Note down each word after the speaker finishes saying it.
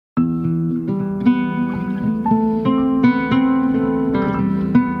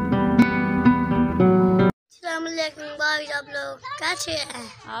अच्छे हैं।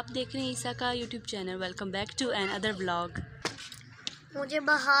 आप देख रहे हैं ईसा का YouTube channel. Welcome back to N other vlog. मुझे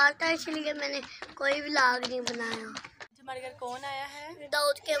बाहर था इसलिए मैंने कोई व्लॉग नहीं बनाया। हमारे घर कौन आया है?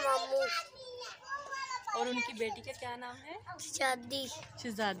 दाऊद के मामू और उनकी बेटी का क्या नाम है?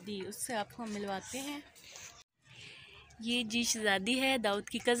 शहजादी। उससे आपको हम मिलवाते हैं। ये जी शहजादी है, दाऊद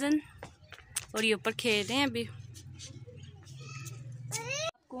की कज़न, और ये ऊपर खेल रहे हैं अभी।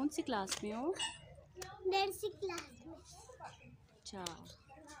 आप कौन सी क्लास में हो? 10वीं क्लास में। अच्छा,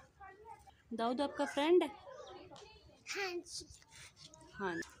 दाऊद आपका फ्रेंड है? हाँ जी।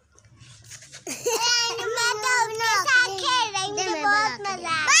 हाँ। मैं दाऊद के साथ खेल रही हूँ, मुझे बहुत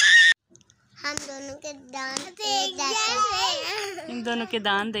मजा आया। हम दोनों के दांत इन दोनों के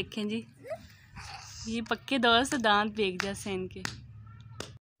दांत देखें जी, ये पक्के दोस्त दांत देख जैसे इनके।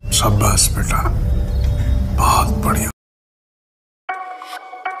 शाबाश बेटा, बहुत बढ़िया।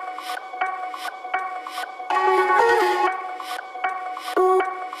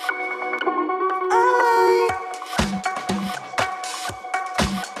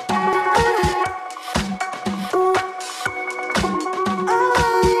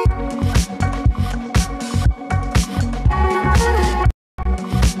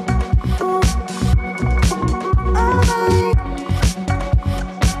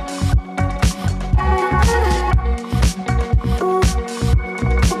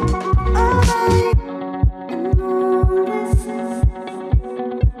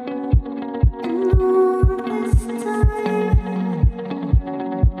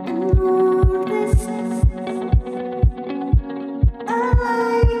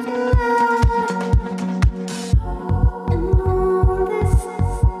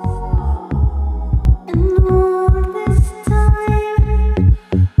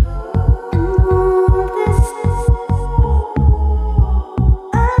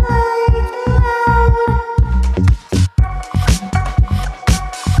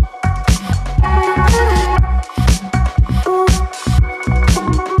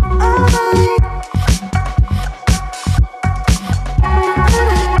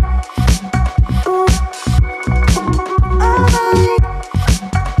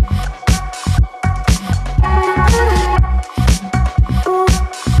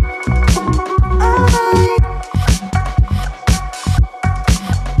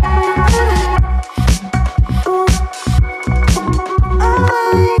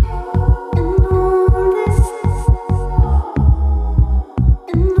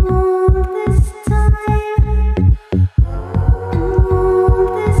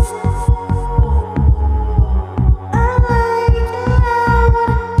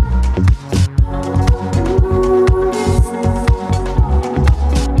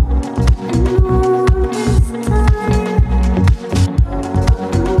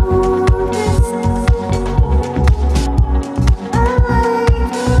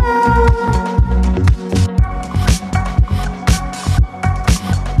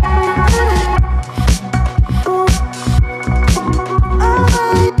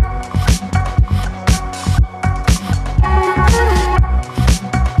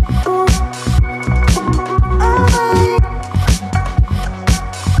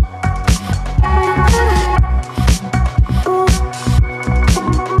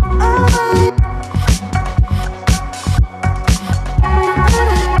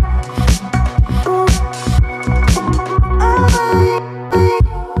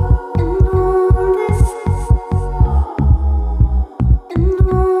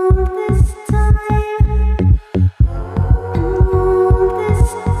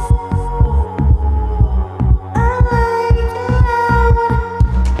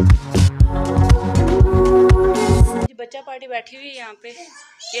 बच्चा पार्टी बैठी हुई है यहाँ पे।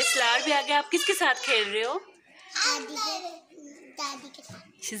 ये स्लार भी आ गया। आप किसके साथ खेल रहे हो? दादी के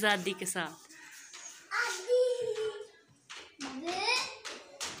साथ। शहजादी के साथ।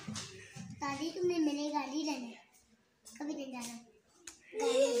 दादी तुमने मेरे गाड़ी लेने कभी नहीं जाना।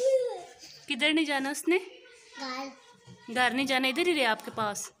 किधर नहीं जाना उसने? घर नहीं जाना, इधर ही रहे आपके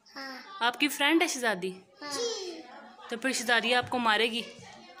पास। हाँ। आपकी फ्रेंड है शहजादी? हाँ। तो फिर शहजादी आपको मारेगी?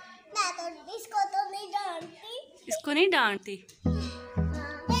 मैं तो इसको तो नहीं डांटती। इसको नहीं डांटती?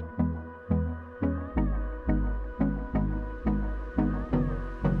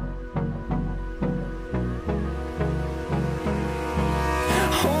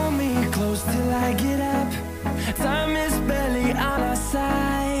 Hold me close till I get up. Time is barely on our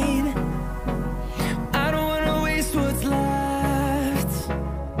side. I don't wanna waste what's left.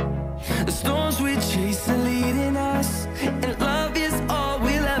 The storms we chase are leading us, and love is all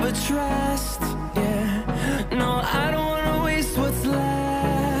we'll ever trust. Yeah, no, I don't wanna waste what's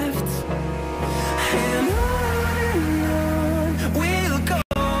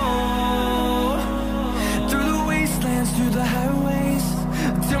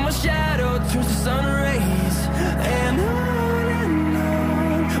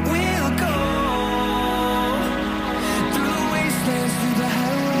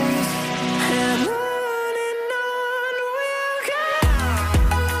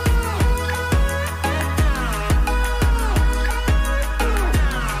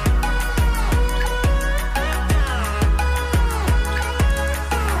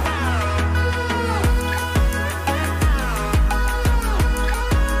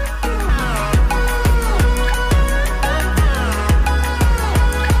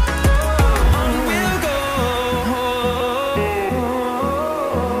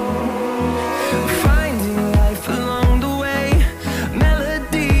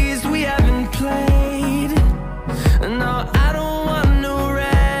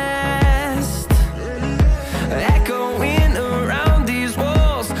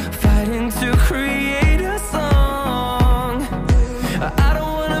I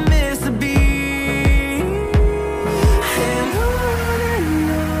don't wanna miss a beat. And on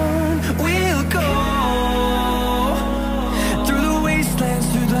we'll go, through the wastelands,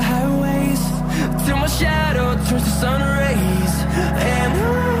 through the highways, till my shadow turns to sun rays. And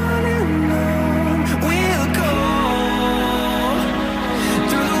on we'll go,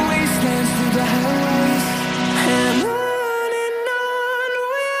 through the wastelands, through the highways, and on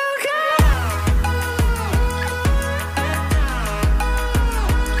we'll go.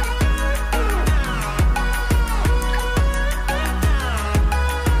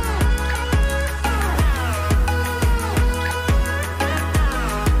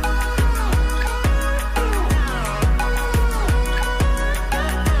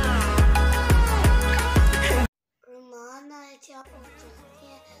 रुमान आए थे आप उठ सकते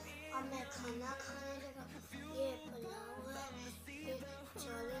हैं। अब मैं खाना खाने लगा। ये पुलाव है, ये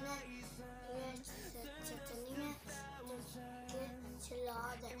चावल है, ये चटनी है, ये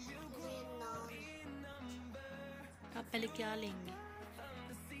सलाद है, ये नान है। आप पहले क्या लेंगे?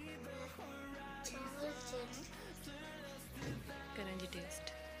 चावल चिप्स करें जी टेस्ट।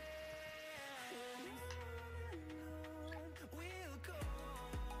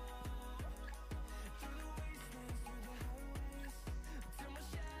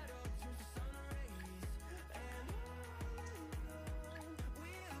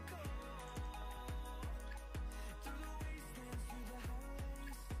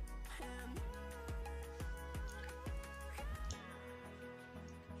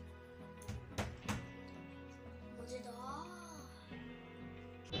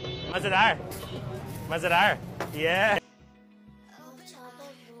 मजेदार मजेदार ये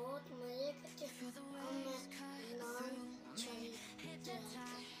चावल बहुत मजे करते हैं। अब मैं नान चाहिए।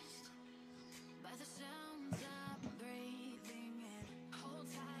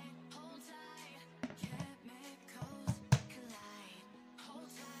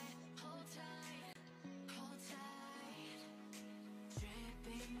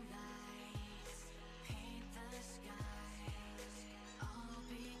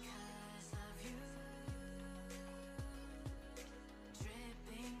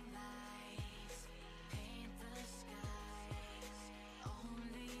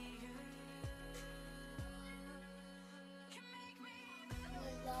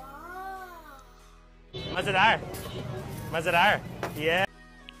 मजेदार मजेदार ये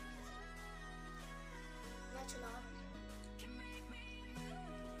मैं चला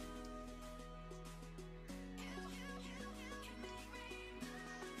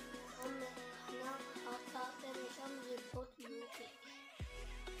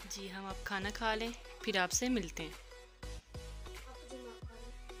जी हम अब खाना खा लें, फिर आपसे मिलते हैं।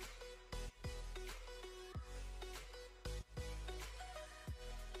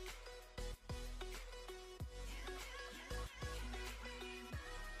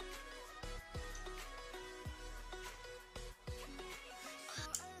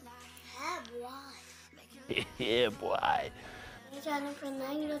 Yeah, boy. चैनल पर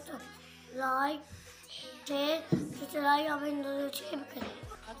नहीं हो तो लाइक शेयर सब्सक्राइब करें।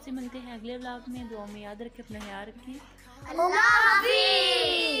 आपसे मिलते हैं अगले व्लॉग में। दुआ में याद रखें, अपना ख्याल रखें। अल्लाह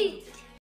हाफिज़।